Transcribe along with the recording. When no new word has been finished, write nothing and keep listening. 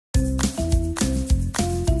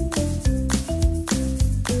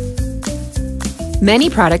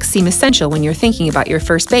Many products seem essential when you're thinking about your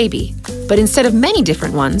first baby, but instead of many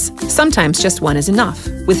different ones, sometimes just one is enough,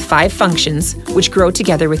 with 5 functions which grow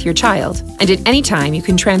together with your child. And at any time you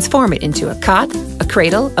can transform it into a cot, a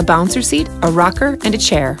cradle, a bouncer seat, a rocker, and a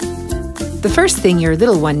chair. The first thing your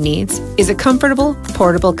little one needs is a comfortable,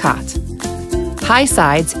 portable cot. High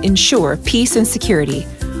sides ensure peace and security,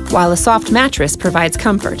 while a soft mattress provides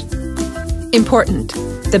comfort. Important: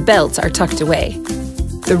 the belts are tucked away.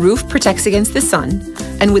 The roof protects against the sun,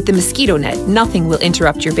 and with the mosquito net, nothing will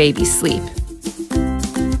interrupt your baby's sleep.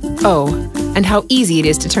 Oh, and how easy it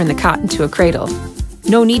is to turn the cot into a cradle.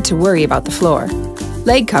 No need to worry about the floor.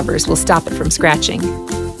 Leg covers will stop it from scratching.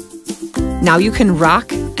 Now you can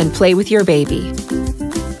rock and play with your baby.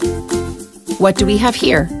 What do we have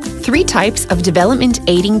here? 3 types of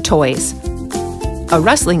development-aiding toys. A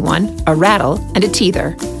rustling one, a rattle, and a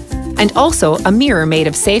teether. And also a mirror made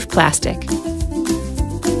of safe plastic.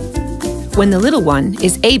 When the little one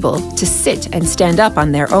is able to sit and stand up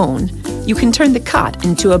on their own, you can turn the cot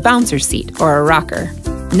into a bouncer seat or a rocker.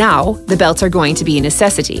 Now, the belts are going to be a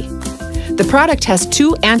necessity. The product has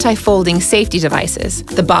 2 anti-folding safety devices,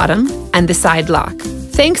 the bottom and the side lock.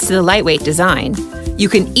 Thanks to the lightweight design, you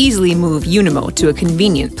can easily move Unimo to a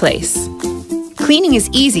convenient place. Cleaning is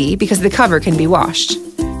easy because the cover can be washed.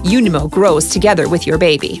 Unimo grows together with your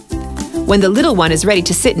baby. When the little one is ready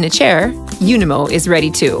to sit in a chair, Unimo is ready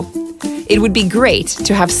too. It would be great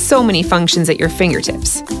to have so many functions at your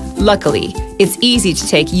fingertips. Luckily, it's easy to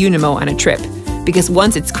take Unimo on a trip, because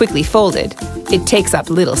once it's quickly folded, it takes up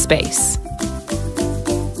little space.